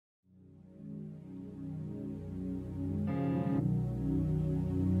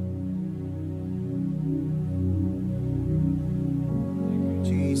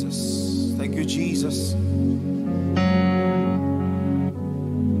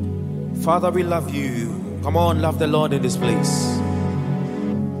Father, we love you. Come on, love the Lord in this place.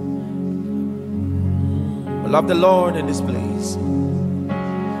 Love the Lord in this place.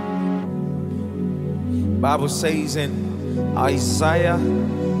 Bible says in Isaiah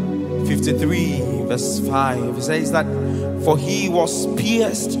 53 verse 5, it says that for he was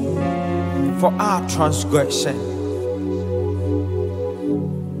pierced for our transgression,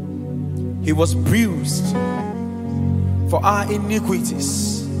 he was bruised for our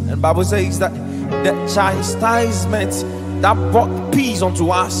iniquities. And Bible says that the chastisement that brought peace unto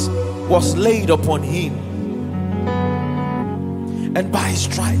us was laid upon him, and by his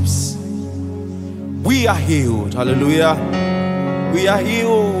stripes we are healed. Hallelujah. We are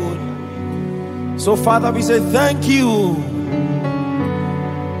healed. So Father, we say thank you.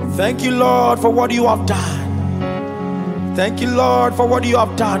 Thank you, Lord, for what you have done. Thank you, Lord, for what you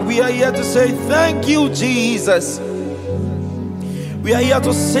have done. We are here to say thank you, Jesus. We are here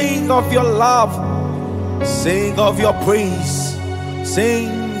to sing of your love, sing of your praise, sing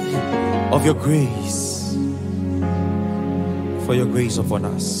of your grace, for your grace upon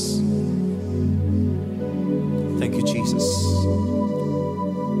us. Thank you, Jesus.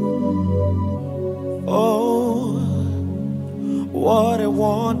 Oh, what a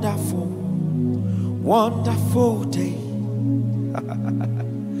wonderful, wonderful day.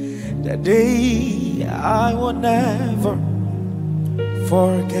 The day I will never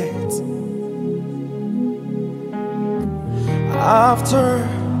forget. After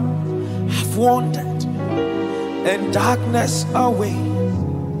I've wandered in darkness away,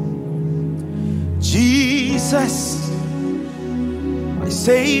 Jesus, my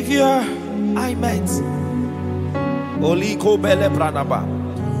Savior, I met.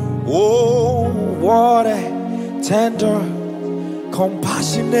 Oh, what a tender,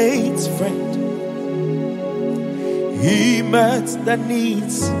 compassionate friend. He met the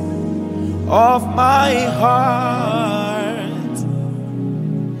needs of my heart.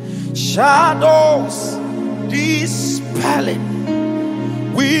 Shadows dispelling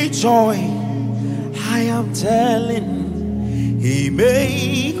with joy, I am telling, he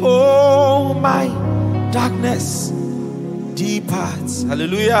made all my darkness depart.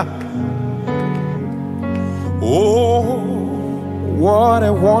 Hallelujah. Oh, what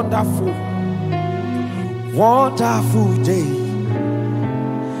a wonderful, wonderful day.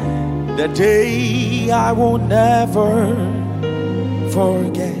 The day I will never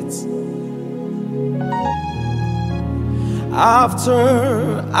forget.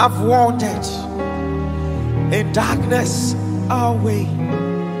 After I've wandered in darkness away,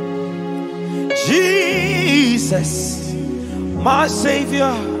 Jesus, my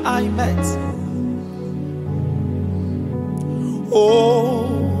Savior, I met. Oh,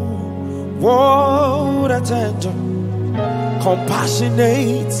 what a tender,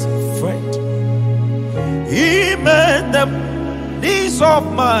 compassionate friend. He met the needs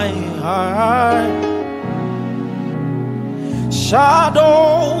of my heart.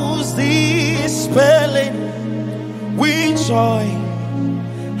 Shadows dispelling with joy,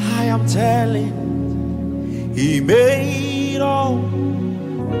 I am telling, he made all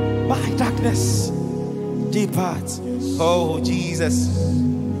my darkness depart. Oh, Jesus.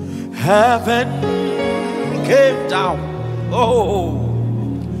 Heaven came down, oh,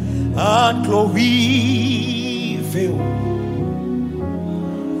 and glory filled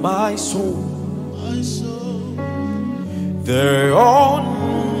my soul. There on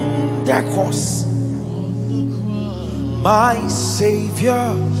the cross, my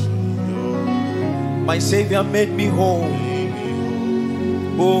Savior made me whole.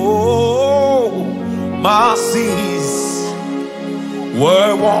 Oh, my sins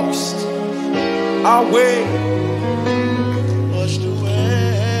were washed away,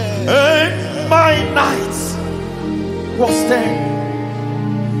 and my night was there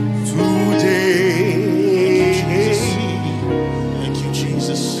today. Thank you,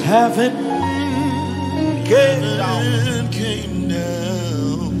 Jesus. Heaven came down,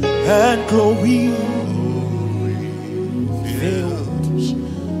 and glory filled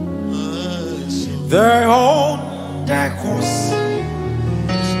there on the cross.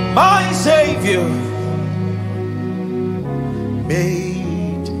 My Savior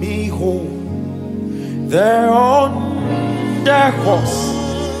made me whole. There on the cross,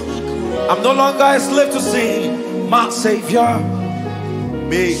 I'm no longer a slave to sin. My Savior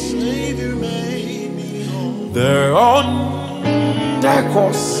made me whole. There on the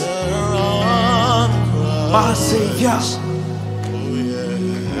cross, my Savior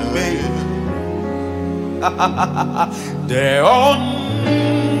made. There on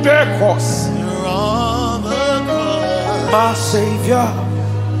the cross, my Savior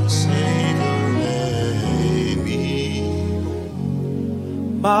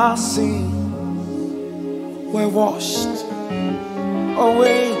My sins were washed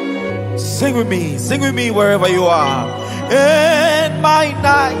away. Sing with me wherever you are. And my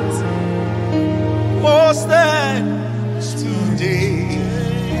night was there today.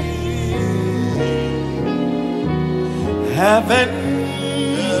 Heaven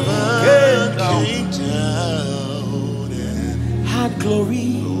came down and had glory.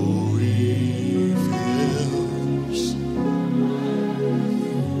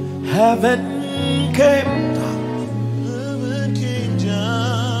 Heaven came down. Heaven came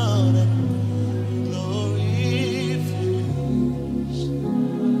down and glory fills.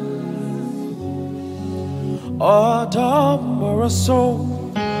 Adam or a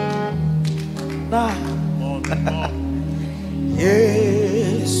soul. Nah.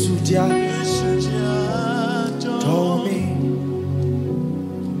 Ejuddah told me,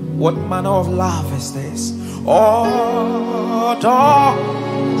 what manner of love is this? Adam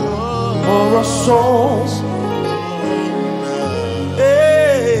or a soul.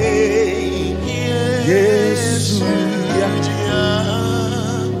 Hey, Ejuddah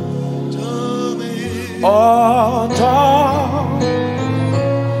told me, Adam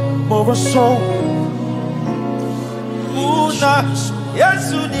or a soul.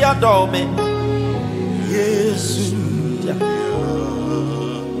 Ejuddah told me, Ejuddah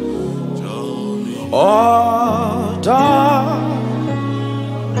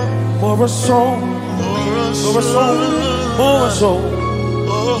more a soul, more a soul, more a soul.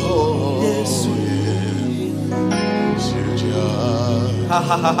 Ejuddah.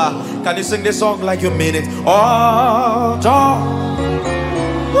 Can you sing this song like you mean it? More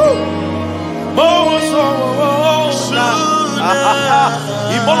a soul.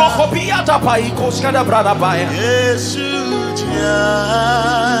 Imolokopia tapai koskada brada baya.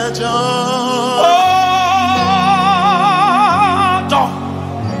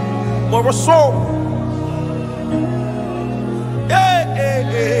 More a soul.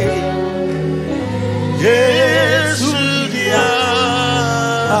 Ejuddah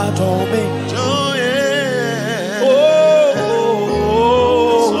told me.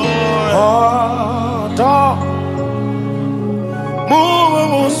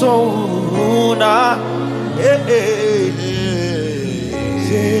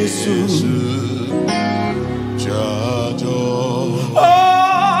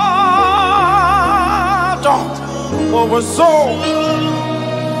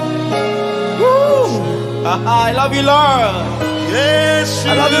 I love you, Lord. Yes,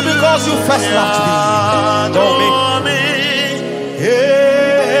 I love you because you first loved me. Don't me.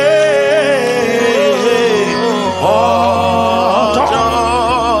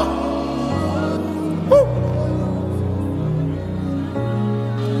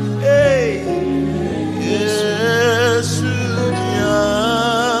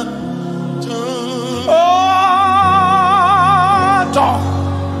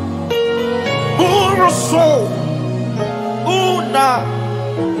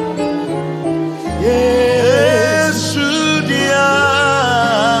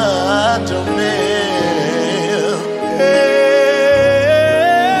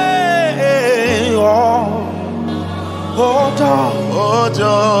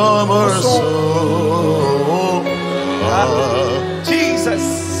 Jesus.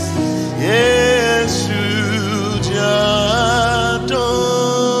 Ejuddah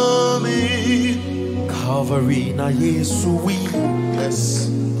told me. Calvary na Yesu we. Yes.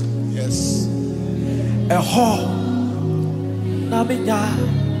 Yes. Eho na minya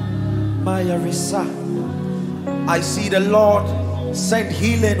mayarisa. I see the Lord send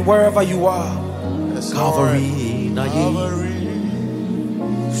healing wherever you are. Yes, Calvary na Yesu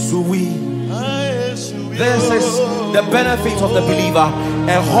we. This is the benefit of the believer.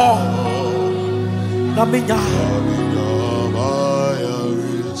 Eho na minya.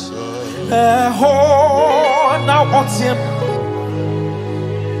 Eho na otim.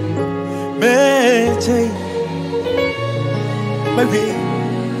 Mete. Maybe.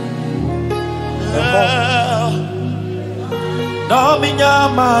 Eho na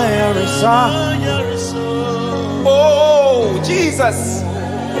minya mayarisa. Oh, Jesus.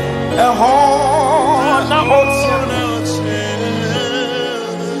 Eho na otim.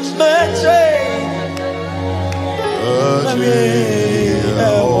 Mete.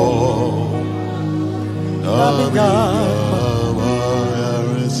 Eho na minya.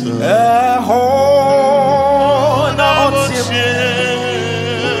 Eho na otim.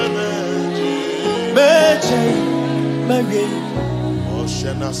 Mete. Maybe.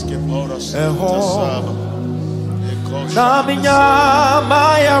 Eho na minya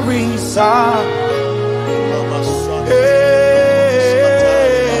mayarisa.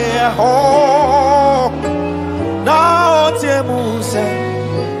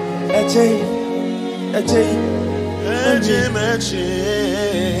 You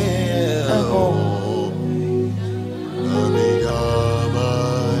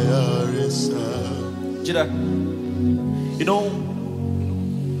know,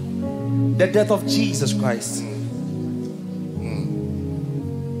 the death of Jesus Christ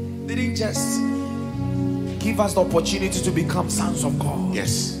didn't just give us the opportunity to become sons of God.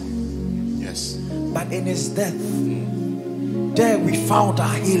 Yes. Yes. But in his death, there we found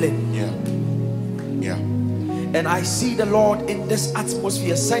our healing. Yeah. Yeah. And I see the Lord in this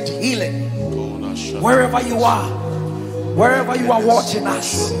atmosphere send healing. Wherever you are, wherever you are watching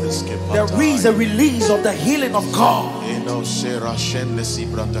us, there is a release of the healing of God.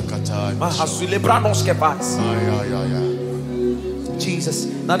 Jesus.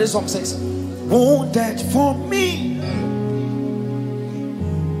 Now this song says, wounded for me,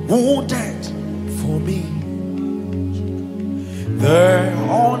 wounded for me. There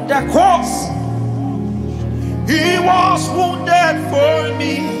on the cross, he was wounded for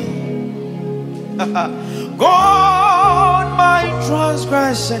me. God, my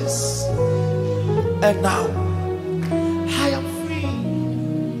transgressions, and now I am free.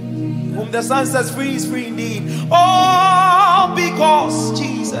 Whom the Son sets free is free indeed. Oh, because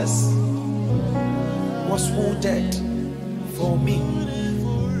Jesus was wounded for me.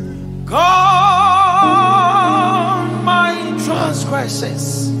 God, my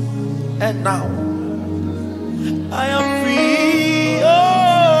transgressions, and now I am free.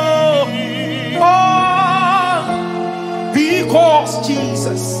 Because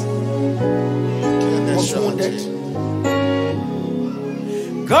Jesus was wounded.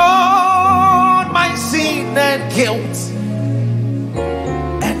 God, my sin and guilt,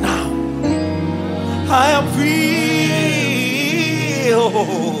 and now I am free.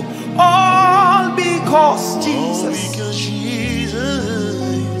 All because Jesus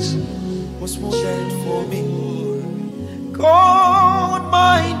was wounded for me. God,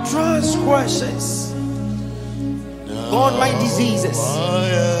 my transgressions, God, my diseases,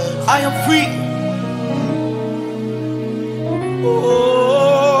 I am free.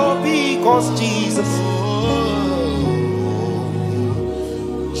 Oh, because Jesus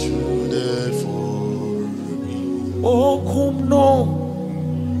wounded for me. Oh, come no.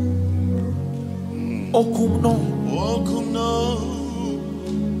 Oh, come no. Oh, come no.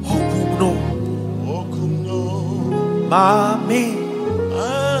 Oh, come no. Oh, come no. Mami.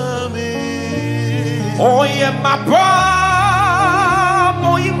 Oh, yeah, my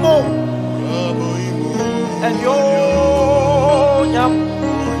bravo, and your yam,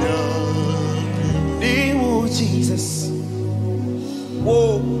 new Jesus.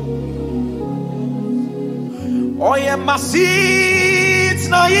 Oh, yeah, my seats,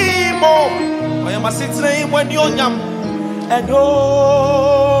 naimo. Oh, yeah, my seats, naimo, and your yam, and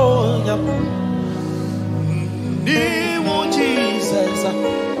your yam, new Jesus.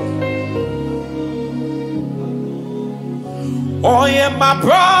 Oh, yeah, my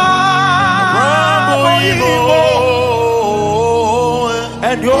bravo,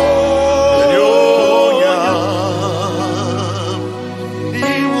 and your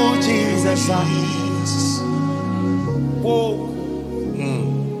Jesus.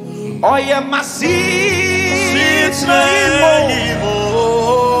 Oh, yeah, my seeds,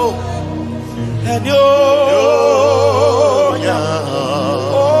 and your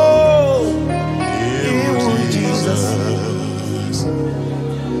Jesus.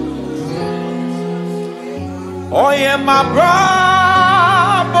 Oh, yeah, my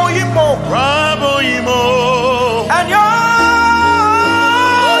bravo, and your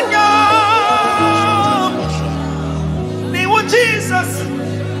name of Jesus.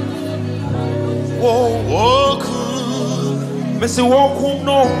 Whoa, Mr. Wokum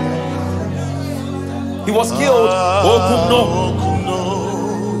no, he was killed. Wokum no,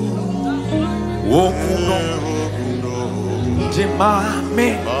 Wokum no, Jemame.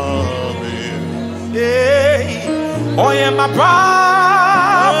 Hey, oh yeah, my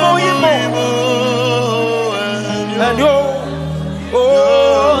bravo, and yo,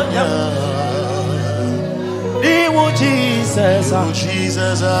 oh yeah,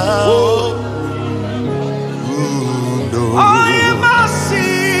 Jesus, oh, I am a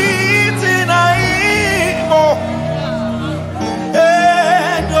seat in a imo,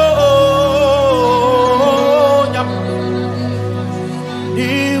 and oh yeah,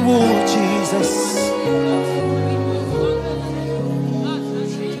 Jesus.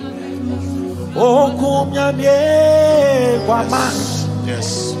 Oh, come yes.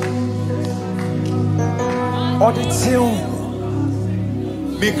 Or the tail,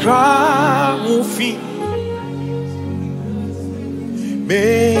 me cry,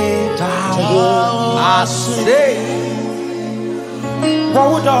 thou I say,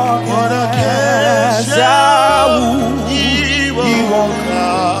 what darkness ye won't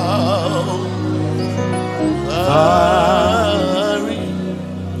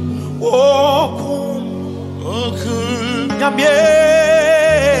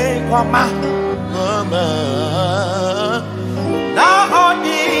Mama, now on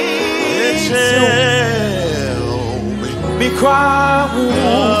me cry,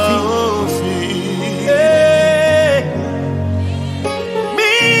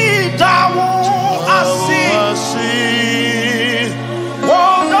 me thou I see,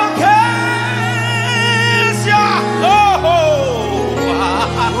 what the case, yeah,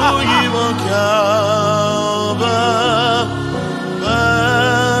 oh, you will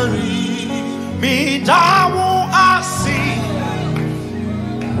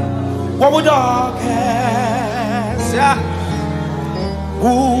what would darkness, yeah,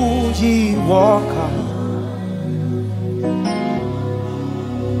 who ye walk on?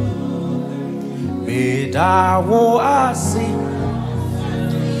 Me thou I see.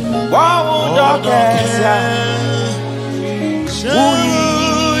 What would darkness, yeah, who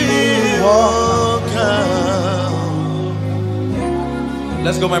ye walk on?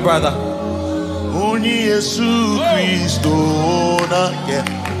 Let's go, my brother. Only Jesus Christ, yeah.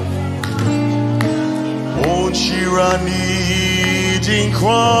 On Shirani Jin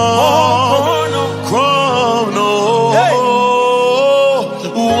Crown,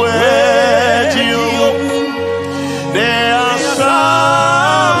 where you there are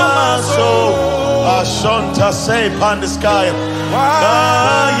some so Ashanta say upon the sky,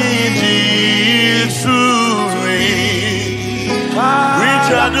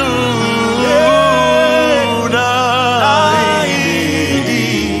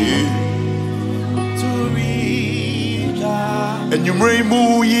 and you may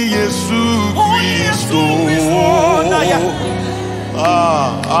move Jesus Christ.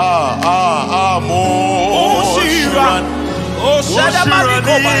 Shadrack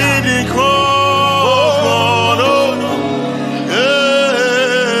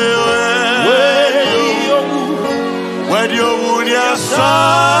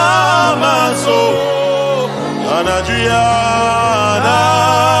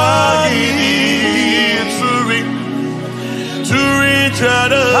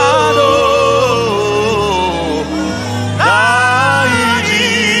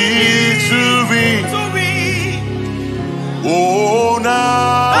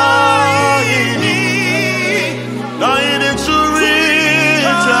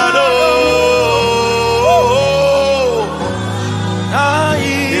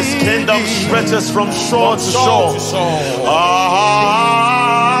stretches from shore to shore.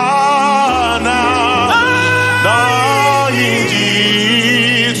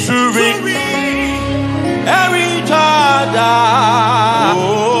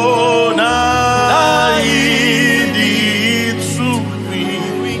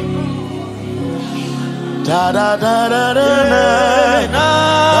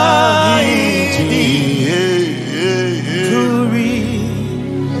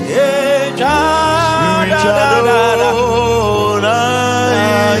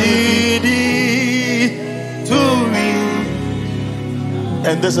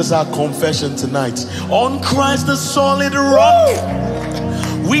 And this is our confession tonight. On Christ the solid rock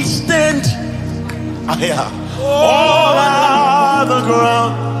we stand. All other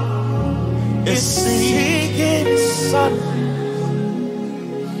ground is sinking sun.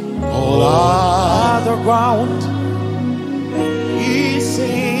 All other ground is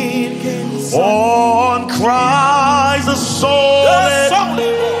sinking sun. On Christ the solid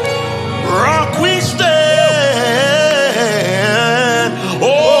rock we stand.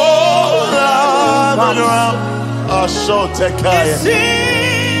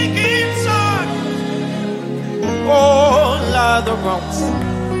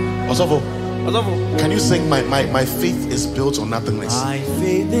 Can you sing my faith is built on nothing less? My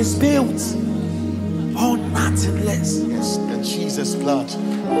faith is built on nothing less. Yes, than Jesus' blood.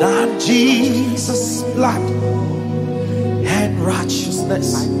 Than Jesus' blood and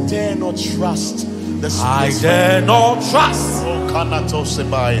righteousness. I dare not trust the sweet. I dare not trust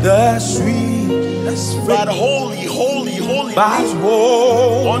the sweetness, but holy, but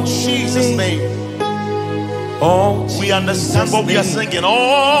holy, on Jesus' name. On we understand what we are singing.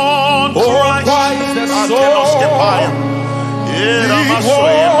 On Christ, I cannot skip by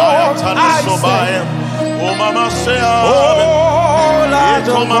him. Oh, Mama, say,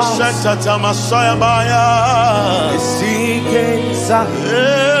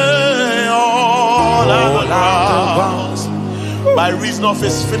 by reason of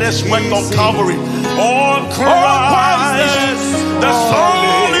his finished work on Calvary. On Christ, the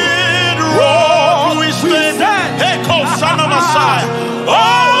solid rock we stand. Hey, call Son of Messiah.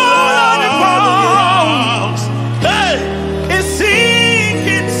 All the grounds. Hey, is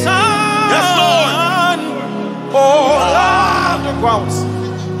sinking sun. Yes, Lord. All the grounds.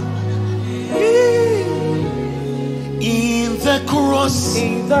 In the cross,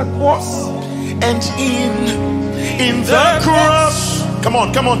 and in the cross. Come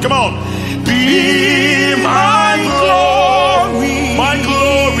on. Be my glory. My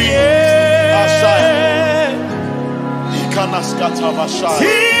glory.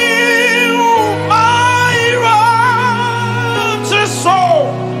 Till my righteous soul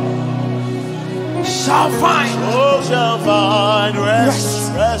shall find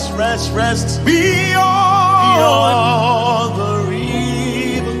rest beyond the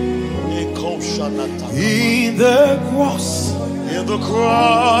river. In the cross.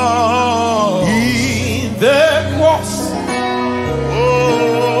 In the cross.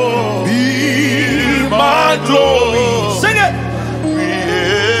 Oh, be my glory. Sing it.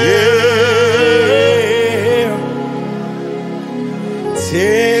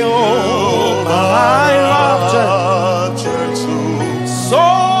 Till my raptured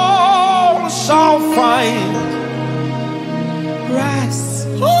soul shall find rest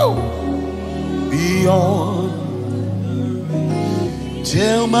beyond.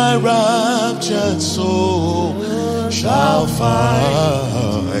 Till my raptured soul shall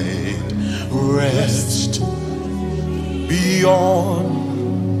find rest beyond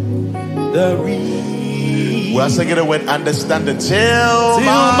the reach. We are singing the word understanding. Till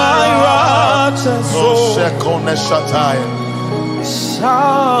my raptured soul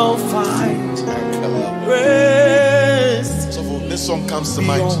shall find rest. So this song comes to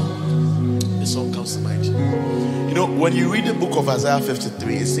mind. This song comes to mind. You know, when you read the book of Isaiah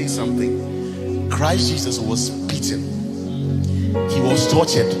 53, it says something. Christ Jesus was beaten. He was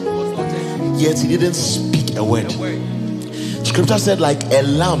tortured. Yet he didn't speak a word. Scripture said, like a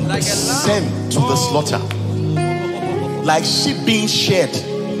lamb sent to the slaughter, like sheep being shed,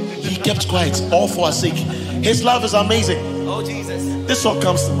 he kept quiet, all for our sake. His love is amazing. Oh, Jesus. This song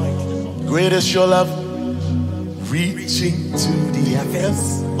comes to mind. Great is your love, reaching to the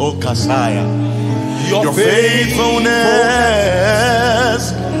heavens. Oh, Kasaya. Your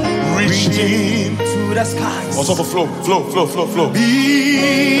faithfulness reaching to the skies. Also for flow.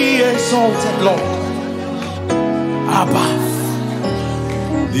 Be exalted, Lord, above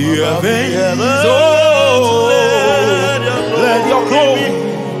the heavens. Oh, let your glory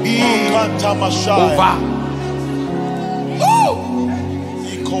be over.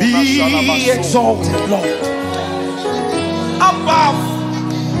 Be exalted, Lord, above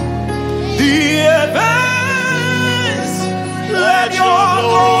the heavens. Let your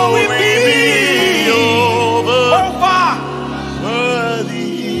glory be over.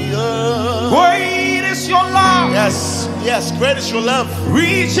 Great is your love. Yes, great is your love.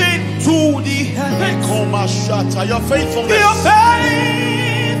 Reaching to the heavens. Your faithfulness. Your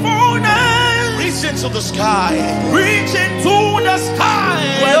faithfulness. Reaching to the sky. Reaching to the sky.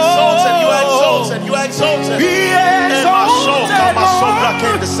 You are exalted. You are exalted. Be exalted, Lord.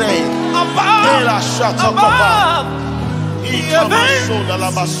 Above the heavens.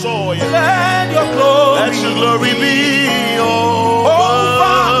 Let your glory be over.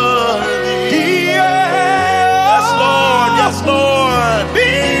 Yes, Lord. Be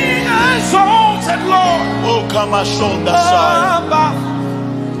exalted, Lord. Oh, come on, show that side.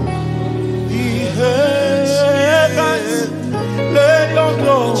 The heavens, let your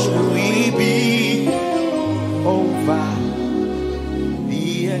glory be over.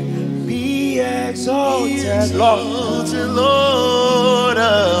 Be exalted, Lord,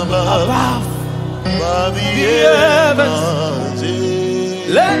 above the heavens.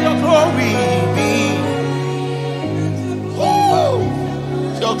 Let your glory be.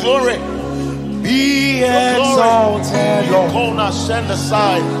 Your glory be exalted, Lord. Send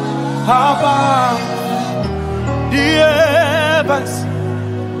aside above the heavens.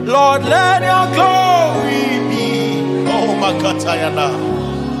 Lord, let your glory be. Oh, Makatayana.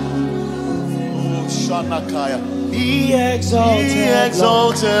 Oh, Shanakaya. Be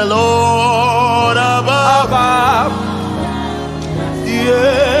exalted, Lord, above the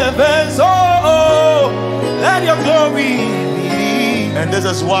heavens. Oh, let your glory be. And this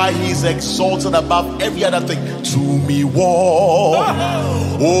is why he's exalted above every other thing. To me walk.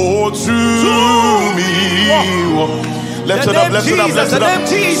 Oh, to me walk. Lift it up.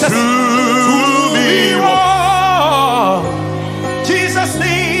 Jesus. To me walk. Jesus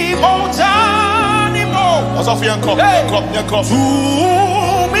name, oh, Johnny, off your cup. Hey. To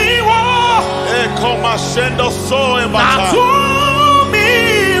me walk. Hey, come and send us so in my To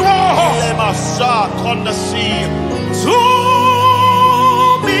me walk. Let my shark on the sea. To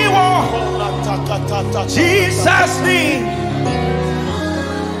me walk. Jesus' name.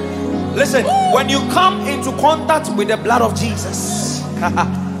 Listen, when you come into contact with the blood of Jesus,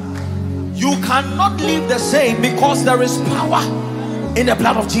 you cannot live the same, because there is power in the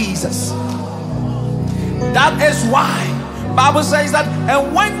blood of Jesus. That is why Bible says that,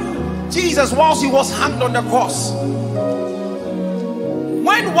 and when Jesus, whilst he was hanged on the cross,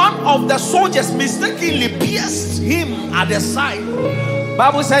 when one of the soldiers mistakenly pierced him at the side,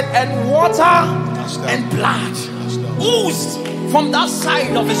 Bible said, and water and blood oozed from that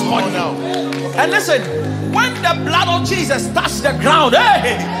side of his body. And listen, when the blood of Jesus touched the ground,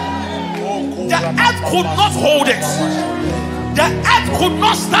 hey, the earth could not hold it. The earth could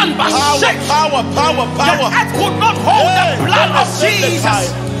not stand but shake. Power. The earth could not hold the blood of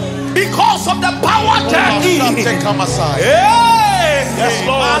Jesus, because of the power therein. Hey! Yes,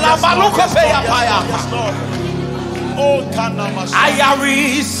 Lord. Oh,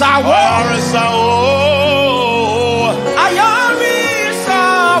 Ayarisawo.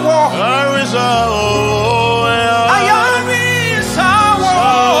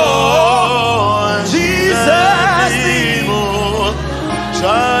 Jesus name.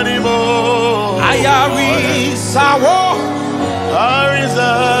 Ayarisawo.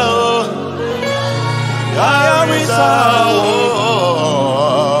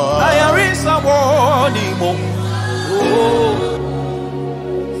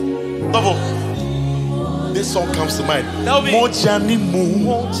 This song comes to mind. Mojani.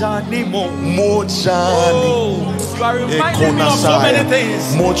 You are reminding me of so many things.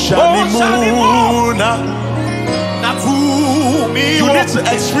 You need to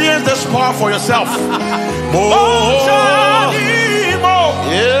experience this power for yourself.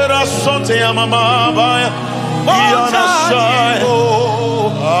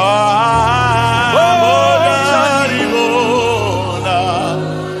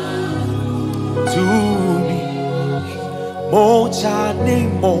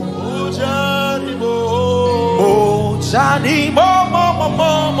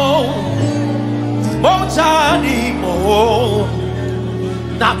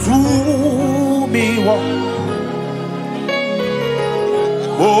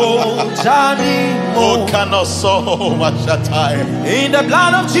 In the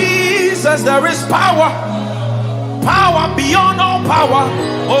blood of Jesus there is power, power beyond all power.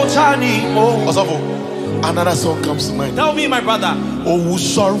 Another song comes to mind. Tell me, my brother. Oh,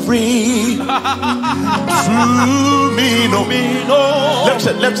 sorry. To me, no. Left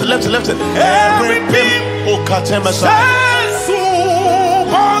it. Every pimp. Oh, Katema.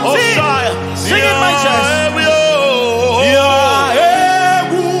 Oh, sing it, my chest.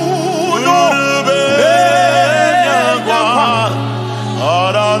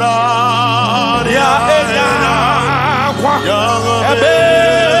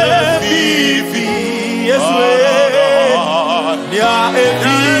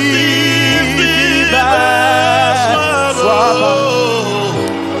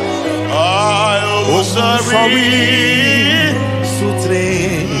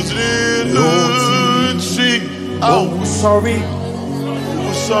 Sorry.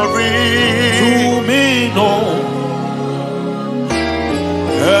 To me, no.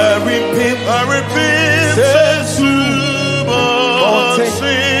 Every pimp says to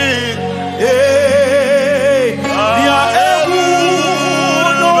sing. Hey,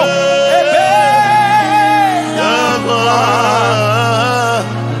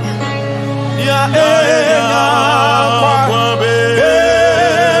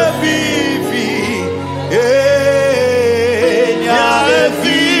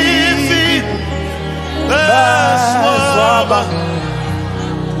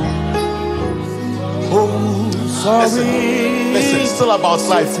 Listen, it's still about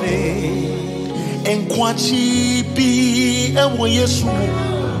life. And Kwachi be and when Yesu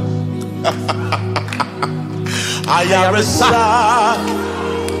Ayaresa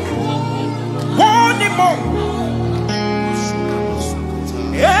one more.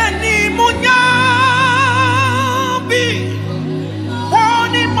 Any munyabi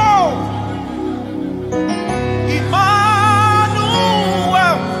one more. Emmanuel.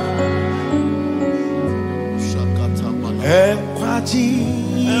 Ekwachibi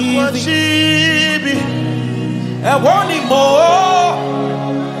ewoni mo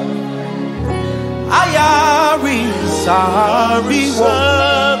ayari sabi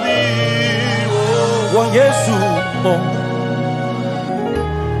wo Yesu mo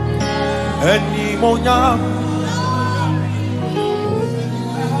Enimonya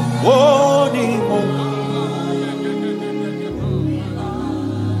Onimo.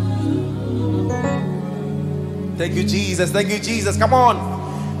 Thank you, Jesus. Thank you, Jesus. Come on.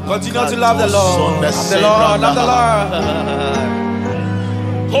 Continue to love the Lord. Love the Lord. Love the Lord.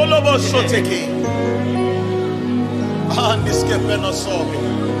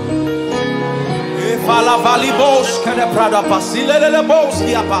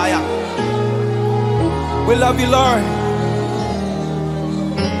 We love you, Lord.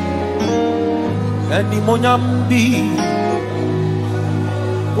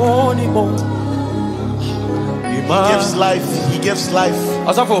 He gives life. He gives life.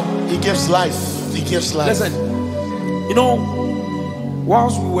 He gives life. He gives life. Listen, you know,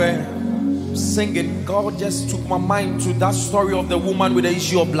 whilst we were singing, God just took my mind to that story of the woman with the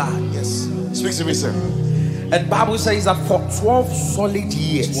issue of blood. Yes. Speak to me, sir. And Bible says that for 12 solid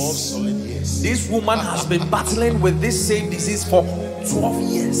years, this woman has been battling with this same disease for 12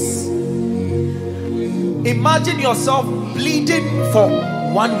 years. Imagine yourself bleeding for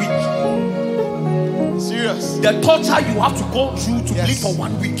 1 week. Serious. The torture you have to go through to bleed for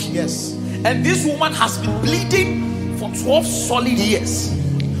 1 week. Yes. And this woman has been bleeding for 12 solid years.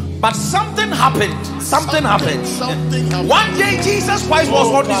 But something happened. Something happened. One day Jesus Christ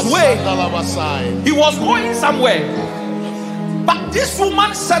was on his way. He was going somewhere. But this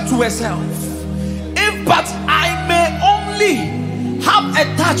woman said to herself, if but I may only have a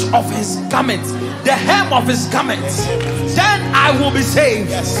touch of his garment, the hem of his garment, then I will be saved.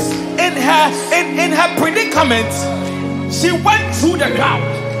 Yes. In her predicament, she went through the ground.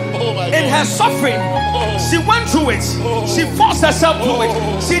 In her suffering, she went through it. She forced herself through it.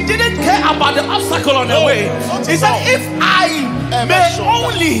 She didn't care about the obstacle on the way. He said, if I may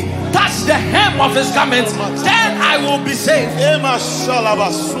only touch the hem of his garment, then I will be saved. And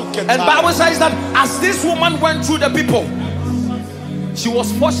Bible says that as this woman went through the people, she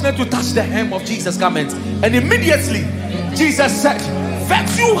was fortunate to touch the hem of Jesus' garment. And immediately Jesus said,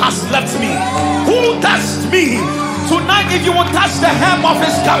 virtue has left me. Who touched me? Tonight, if you will touch the hem of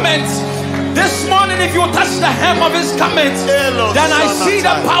his garment, this morning, if you will touch the hem of his garment, then I see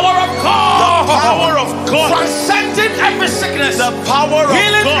the power of God. The power of God. Transcending every sickness. The power of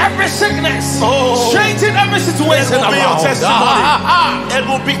healing God. every sickness. Changing every situation. It will be your testimony. It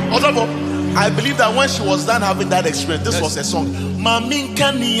will be. I believe that when she was done having that experience, this was a song. Listen.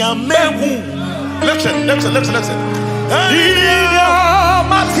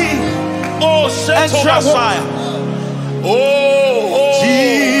 Oh,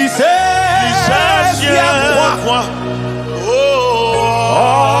 Jesus,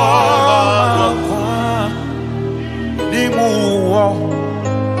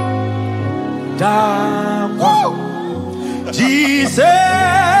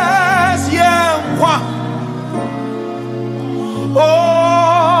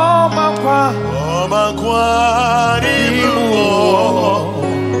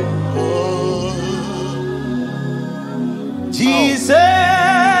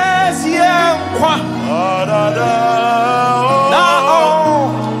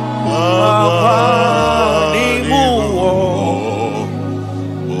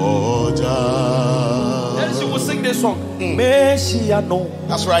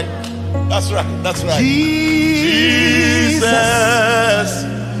 That's right. Jesus.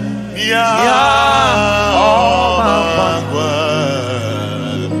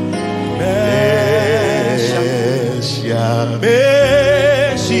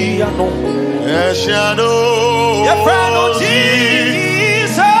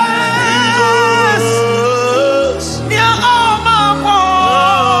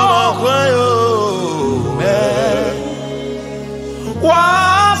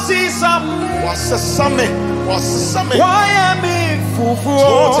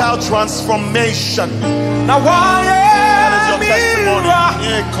 Total transformation. Now why that is your testimony.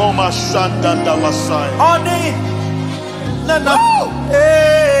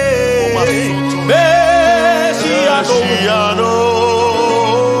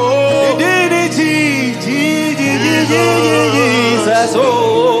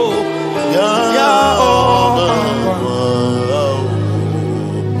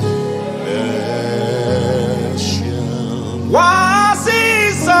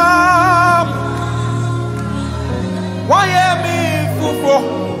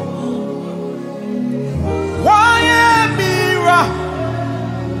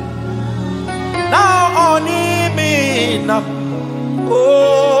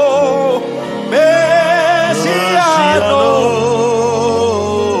 Oh, Messiano,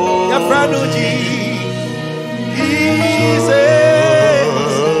 your friend Jesus,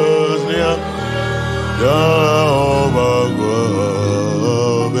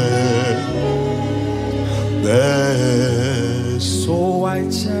 might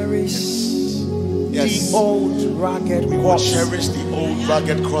cherish Yes. the old rugged We will cross cherish the old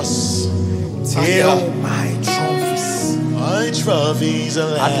rugged cross. till my trophies My trophies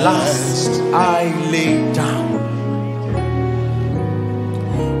at last I lay down.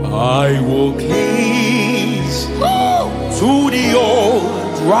 I will cling to the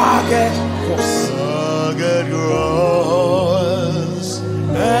old rugged cross, Rugged cross.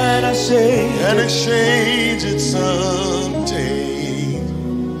 and I say, And exchange it someday.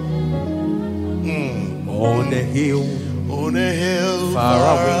 on the hill On a hill Far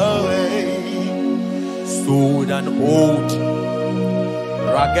far away. stood an old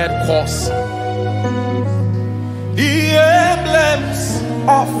rugged cross, the emblems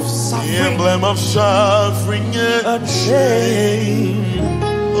of The suffering emblem of suffering and shame.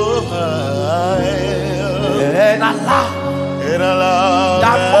 Oh, And Allah, and allow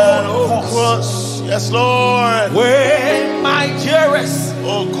that that old old cross. Yes, Lord. when my dearest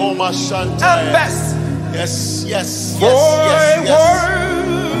Oh, Koma Shanta. and best Yes, yes, for yes, a yes, yes.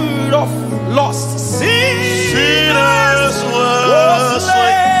 word of lost Sinners was were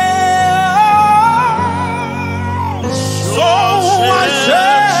slain. So I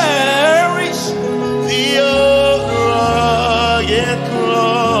cherish the old rugged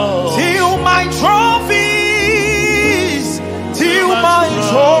cross. till my trophies, till my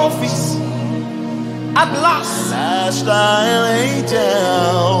trophies at last. Last I lay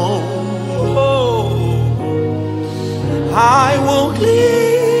down. Oh, I will cling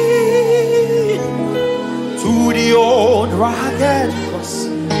to the old rugged cross,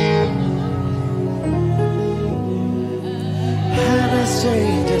 and I say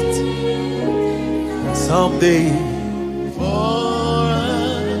that someday,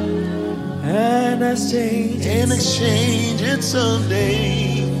 and I say In exchange it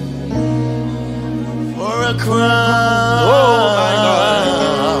someday for a crown. Oh, my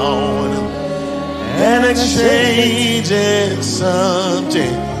God. And exchange it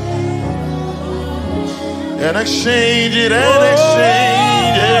someday. And exchange it, and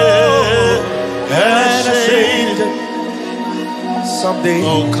exchange it, and exchange it. someday.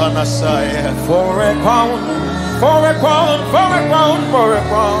 Oh, Kanasaya. For a crown, for a crown, for a crown, for a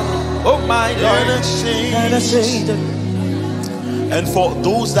crown. Oh my And Lord. exchange. And I say that And for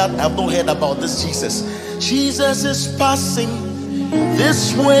those that have not heard about this Jesus, Jesus is passing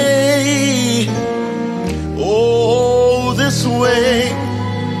this way. Oh, this way.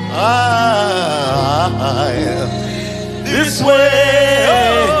 This way.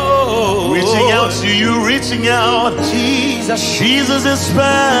 oh, Reaching out to you, reaching out. Jesus. Jesus is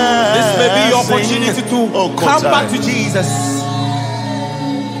passing. This may be your opportunity to come back to Jesus.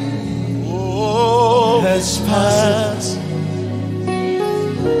 Oh, Has passed.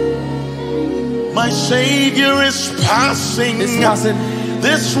 My Savior is passing. It's passing.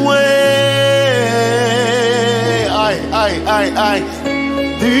 This way.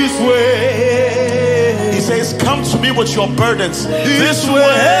 This way. He says, come to me with your burdens. This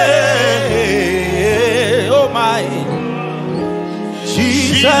way. Oh my.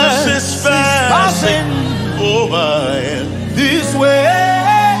 Jesus is passing. Oh my. This way.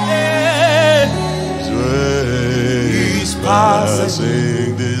 He's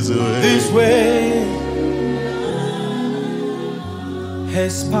passing. This way. This way.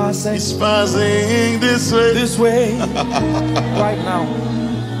 He's passing. He's passing this way. This way. Right now.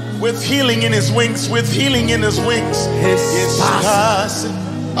 With healing in his wings. With healing in his wings. He's passing.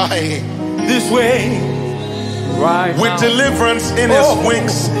 Aye. This way. Right With now. deliverance in his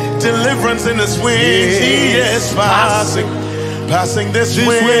wings. Deliverance in his wings. He is passing. Passing this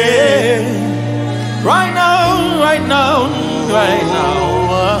way. Right now. Right now. Right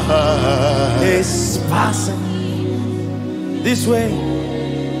now. He's passing. This way.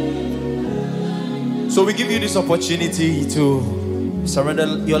 So we give you this opportunity to surrender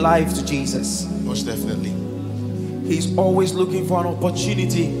your life to Jesus. Most definitely. He's always looking for an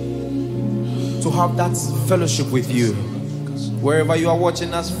opportunity to have that fellowship with you. Wherever you are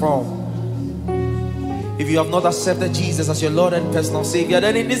watching us from. If you have not accepted Jesus as your Lord and personal Savior,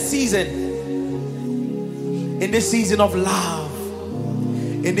 then in this season of love,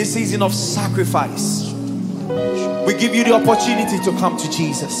 in this season of sacrifice, we give you the opportunity to come to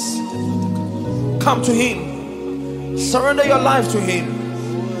Jesus. Come to Him. Surrender your life to Him.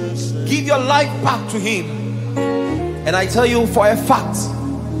 Give your life back to Him. And I tell you for a fact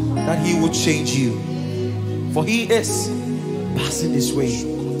that He will change you. For He is passing this way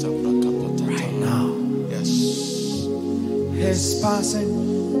right now. Yes. He's passing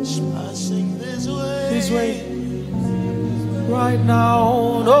This way. this way right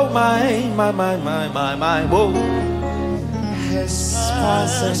now. Oh my, whoa. He's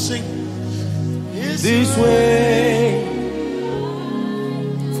passing this way.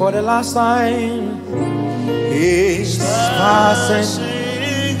 For the last time, He's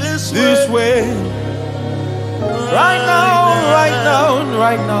passing this way. Right now, right now,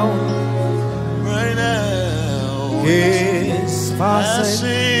 right now, right now, He's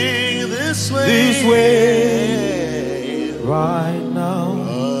passing this way, right now.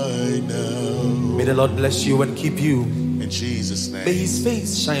 Right now. May the Lord bless you and keep you. In Jesus' name. May His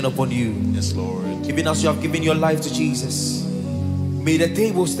face shine upon you. Yes, Lord. Even as you have given your life to Jesus, may the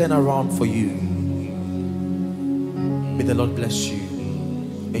tables stand around for you. May the Lord bless you.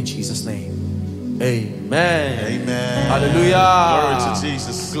 In Jesus' name. Amen. Amen. Hallelujah. Glory to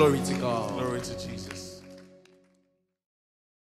Jesus. Glory to God. Glory to Jesus.